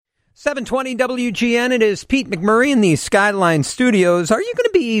720 WGN, it is Pete McMurray in the Skyline Studios. Are you going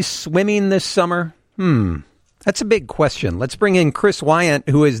to be swimming this summer? That's a big question. Let's bring in Chris Wiant,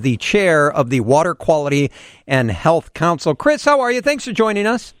 who is the chair of the Water Quality and Health Council. Chris, how are you? Thanks for joining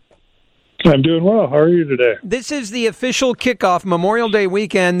us. I'm doing well. How are you today? This is the official kickoff, Memorial Day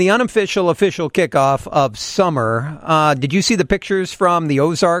weekend, the unofficial official kickoff of summer. Did you see the pictures from the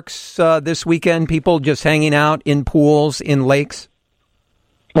Ozarks this weekend? People just hanging out in pools, in lakes?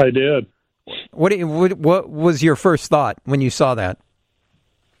 I did. What was your first thought when you saw that?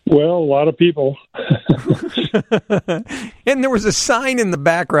 Well, a lot of people. And there was a sign in the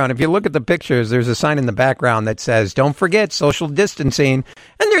background. If you look at the pictures, there's a sign in the background that says, don't forget social distancing.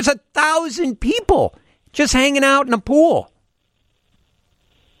 And there's 1,000 people just hanging out in a pool.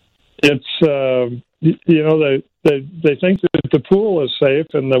 It's, they think that the pool is safe,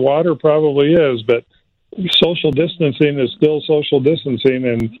 and the water probably is, but social distancing is still social distancing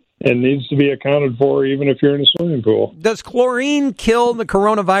and needs to be accounted for even if you're in a swimming pool. Does chlorine kill the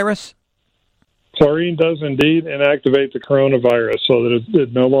coronavirus? Chlorine does indeed inactivate the coronavirus so that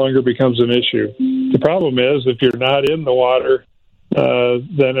it no longer becomes an issue. The problem is if you're not in the water,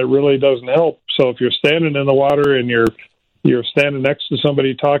 then it really doesn't help. So if you're standing in the water and you're standing next to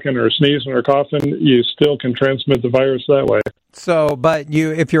somebody talking or sneezing or coughing, you still can transmit the virus that way. So, but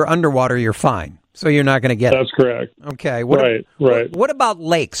if you're underwater, you're fine. So you're not going to get it. That's correct. Okay. Right. What about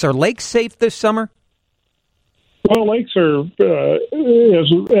lakes? Are lakes safe this summer? Well, lakes are, as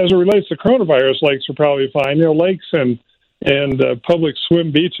it relates to coronavirus, lakes are probably fine. Lakes and public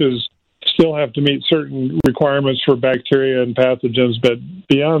swim beaches still have to meet certain requirements for bacteria and pathogens. But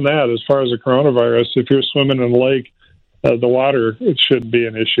beyond that, as far as the coronavirus, if you're swimming in a lake, the water, it shouldn't be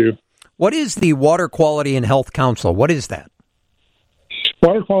an issue. What is the Water Quality and Health Council? What is that?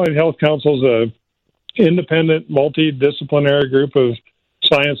 Water Quality and Health Council is an independent, multidisciplinary group of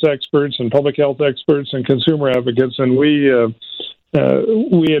science experts and public health experts and consumer advocates, and we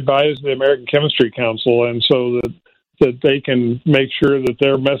advise the American Chemistry Council, and so that they can make sure that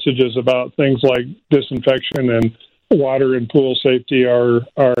their messages about things like disinfection and water and pool safety are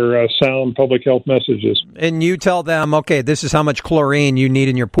sound public health messages. And you tell them, okay, this is how much chlorine you need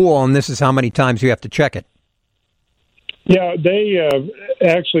in your pool, and this is how many times you have to check it. Yeah, they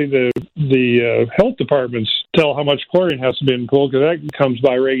actually the health departments tell how much chlorine has to be in the pool because that comes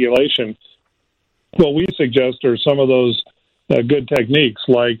by regulation. What we suggest are some of those good techniques,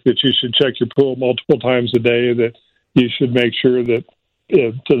 like that you should check your pool multiple times a day, that you should make sure that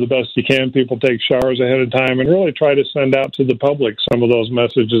to the best you can, people take showers ahead of time, and really try to send out to the public some of those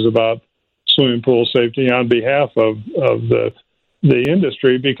messages about swimming pool safety on behalf of the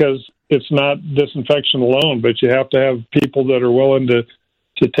industry, because it's not disinfection alone, but you have to have people that are willing to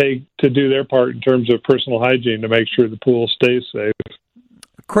do their part in terms of personal hygiene to make sure the pool stays safe.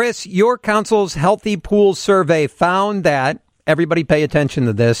 Chris, your council's Healthy Pool Survey found that, everybody pay attention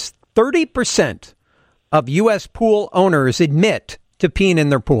to this, 30% of U.S. pool owners admit to peeing in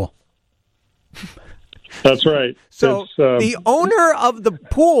their pool. That's right. So the owner of the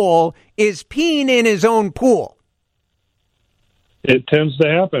pool is peeing in his own pool. It tends to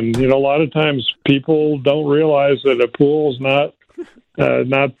happen. A lot of times people don't realize that a pool is not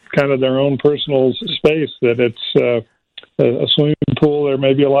kind of their own personal space, that it's a swimming pool. There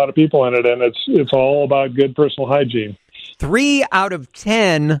may be a lot of people in it, and it's all about good personal hygiene. 3 out of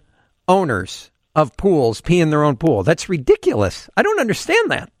 10 owners of pools pee in their own pool. That's ridiculous. I don't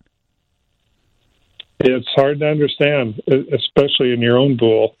understand that. It's hard to understand, especially in your own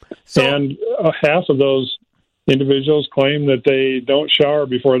pool. And half of those individuals claim that they don't shower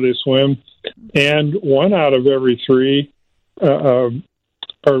before they swim, and 1 out of every 3, 3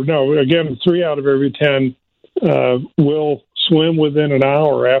 out of every 10 will swim within an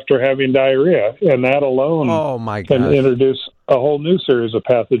hour after having diarrhea, and that alone can introduce a whole new series of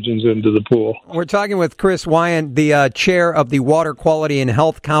pathogens into the pool. We're talking with Chris Wiant, the chair of the Water Quality and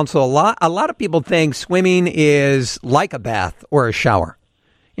Health Council. A lot of people think swimming is like a bath or a shower.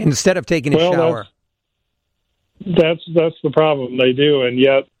 Instead of taking a shower. That's the problem. They do, and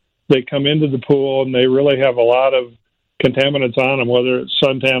yet they come into the pool and they really have a lot of contaminants on them, whether it's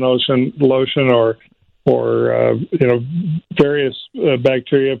suntan lotion or various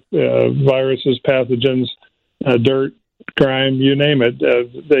bacteria, viruses, pathogens, dirt, grime, you name it.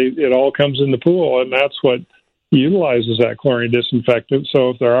 It all comes in the pool, and that's what utilizes that chlorine disinfectant. So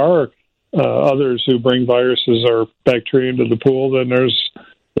if there are others who bring viruses or bacteria into the pool, then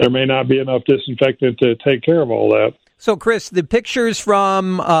there may not be enough disinfectant to take care of all that. So, Chris, the pictures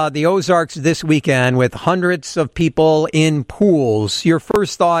from the Ozarks this weekend with hundreds of people in pools, your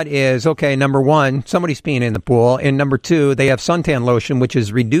first thought is, okay, number one, somebody's peeing in the pool, and number two, they have suntan lotion, which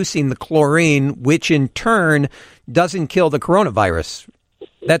is reducing the chlorine, which in turn doesn't kill the coronavirus.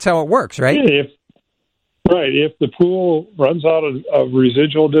 That's how it works, right? If the pool runs out of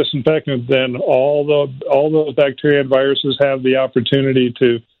residual disinfectant, then all those bacteria and viruses have the opportunity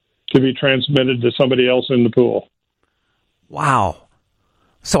to be transmitted to somebody else in the pool. Wow.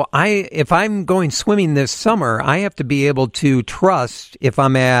 So if I'm going swimming this summer, I have to be able to trust if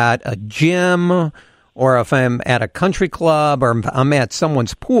I'm at a gym or if I'm at a country club or I'm at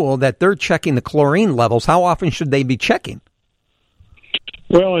someone's pool that they're checking the chlorine levels. How often should they be checking?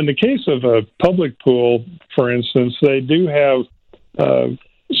 Well, in the case of a public pool, for instance, they do have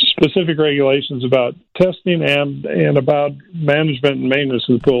specific regulations about testing and about management and maintenance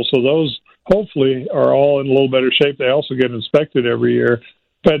of the pool. So those hopefully are all in a little better shape. They also get inspected every year.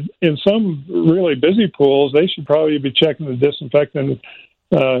 But in some really busy pools, they should probably be checking the disinfectant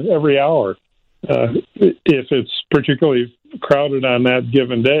every hour if it's particularly crowded on that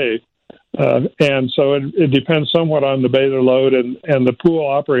given day. And so it depends somewhat on the bather load, and the pool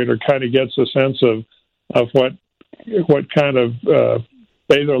operator kind of gets a sense of what kind of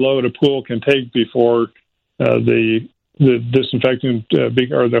bather load a pool can take before the disinfectant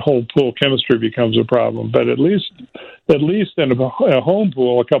or the whole pool chemistry becomes a problem. But at least in a home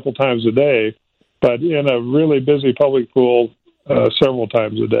pool a couple times a day, but in a really busy public pool several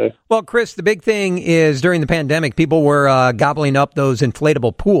times a day. Well, Chris, the big thing is during the pandemic, people were gobbling up those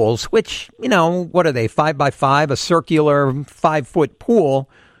inflatable pools, which, what are they, 5x5, a circular 5-foot pool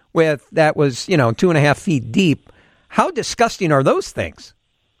that was, 2.5 feet deep. How disgusting are those things?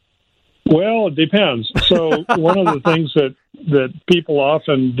 Well, it depends. So one of the things that people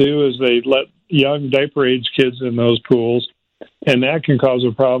often do is they let young diaper-age kids in those pools, and that can cause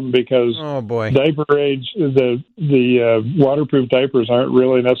a problem because diaper age, the waterproof diapers aren't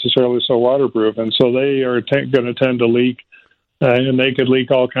really necessarily so waterproof, and so they are going to tend to leak, and they could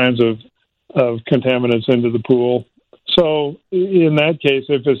leak all kinds of contaminants into the pool. So in that case,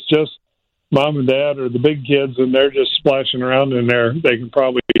 if it's just mom and dad or the big kids and they're just splashing around in there, they can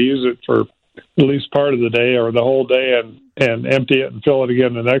probably use it for at least part of the day or the whole day and empty it and fill it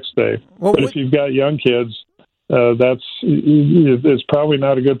again the next day. Well, but if you've got young kids, it's probably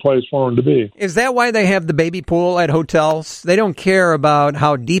not a good place for them to be. Is that why they have the baby pool at hotels? They don't care about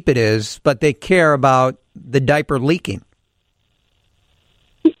how deep it is, but they care about the diaper leaking.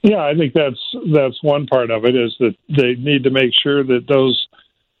 Yeah, I think that's one part of it, is that they need to make sure that those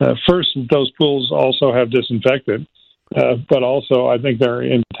pools also have disinfectant, but also I think they're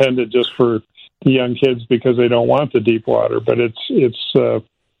intended just for the young kids because they don't want the deep water. But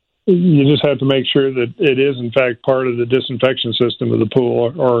you just have to make sure that it is in fact part of the disinfection system of the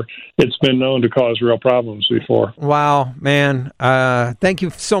pool, or it's been known to cause real problems before. Wow, man! Thank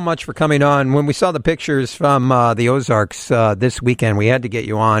you so much for coming on. When we saw the pictures from the Ozarks this weekend, we had to get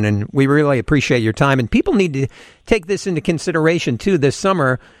you on, and we really appreciate your time. And people need to take this into consideration too this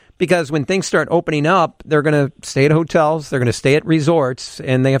summer, because when things start opening up, they're going to stay at hotels, they're going to stay at resorts,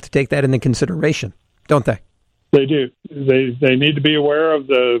 and they have to take that into consideration, don't they? They do. They need to be aware of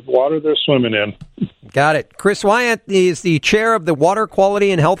the water they're swimming in. Got it. Chris Wiant is the chair of the Water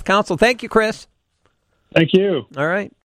Quality and Health Council. Thank you, Chris. Thank you. All right.